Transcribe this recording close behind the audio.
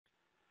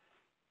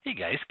Hey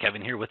guys,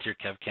 Kevin here with your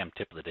KevCAM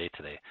tip of the day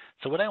today.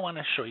 So what I want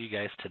to show you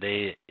guys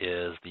today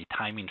is the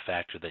timing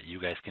factor that you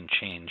guys can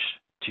change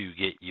to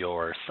get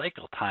your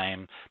cycle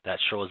time that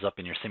shows up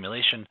in your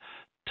simulation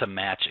to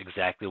match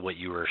exactly what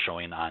you were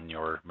showing on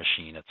your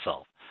machine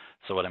itself.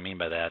 So what I mean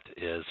by that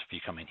is if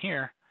you come in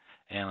here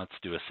and let's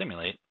do a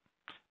simulate,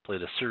 play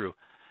this through,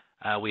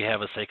 we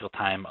have a cycle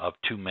time of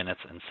 2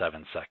 minutes and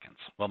 7 seconds.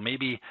 Well,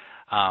 maybe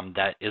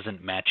that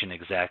isn't matching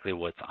exactly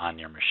what's on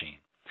your machine.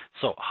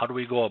 So how do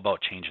we go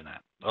about changing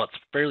that? Well, it's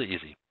fairly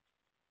easy.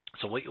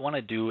 So what you want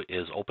to do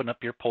is open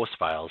up your post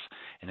files,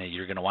 and then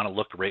you're going to want to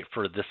look right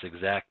for this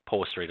exact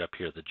post right up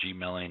here, the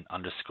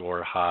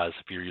gmailing_Haas,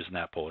 if you're using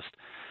that post,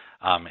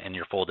 in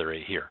your folder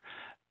right here.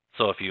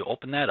 So if you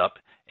open that up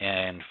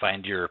and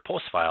find your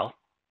post file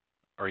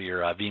or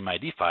your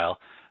VMID file,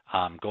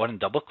 go ahead and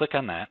double click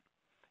on that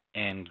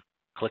and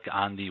click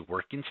on the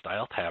working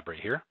style tab right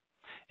here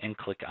and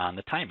click on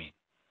the timing.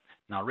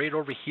 Now right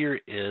over here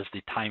is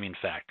the timing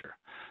factor.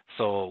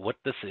 So what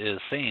this is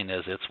saying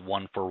is it's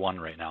 1 for 1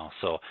 right now.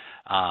 So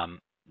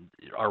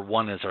our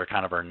 1 is our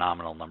kind of our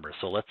nominal number.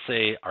 So let's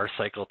say our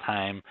cycle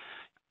time,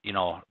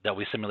 that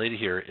we simulated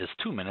here is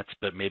 2 minutes,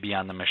 but maybe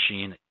on the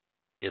machine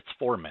it's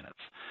 4 minutes.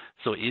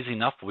 So easy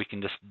enough, we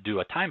can just do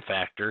a time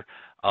factor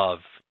of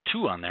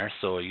 2 on there.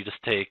 So you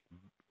just take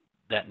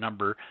that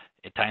number,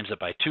 it times it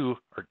by 2,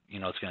 or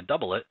it's going to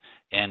double it,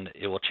 and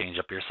it will change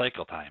up your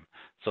cycle time.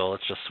 So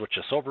let's just switch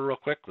this over real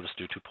quick. We'll just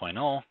do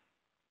 2.0,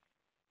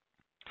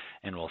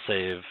 and we'll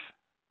save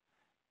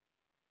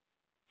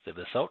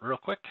this out real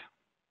quick.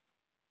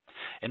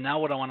 And now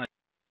what I want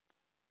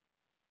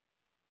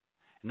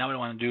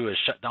to do is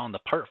shut down the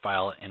part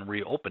file and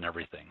reopen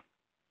everything.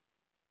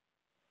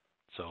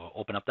 So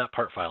open up that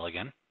part file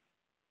again.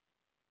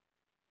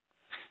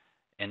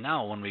 And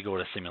now when we go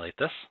to simulate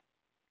this,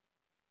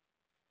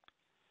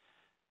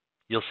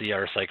 you'll see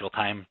our cycle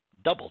time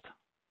doubled.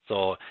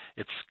 So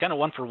it's kind of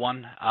 1 for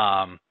 1,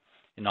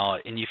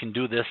 and you can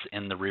do this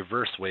in the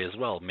reverse way as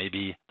well.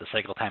 Maybe the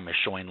cycle time is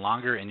showing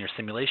longer in your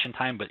simulation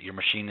time, but your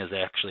machine is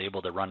actually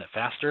able to run it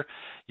faster.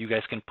 You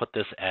guys can put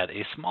this at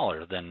a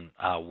smaller than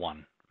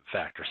 1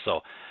 factor.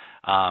 So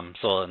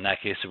in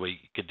that case, what you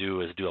could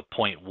do is do a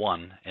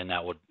 0.1, and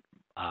that would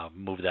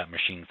move that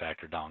machine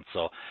factor down.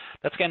 So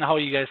that's kind of how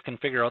you guys can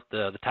figure out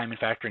the timing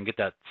factor and get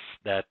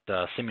that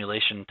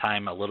simulation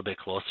time a little bit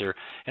closer.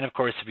 And of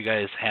course, if you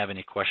guys have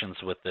any questions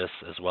with this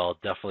as well,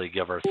 definitely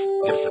give us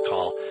a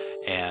call,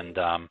 and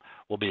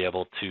we'll be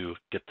able to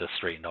get this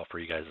straightened out for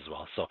you guys as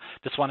well. So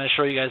just wanted to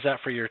show you guys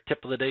that for your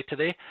tip of the day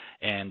today,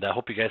 and I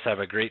hope you guys have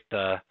a great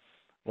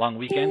long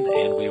weekend,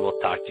 and we will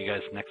talk to you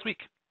guys next week.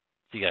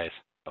 See you guys.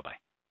 Bye-bye.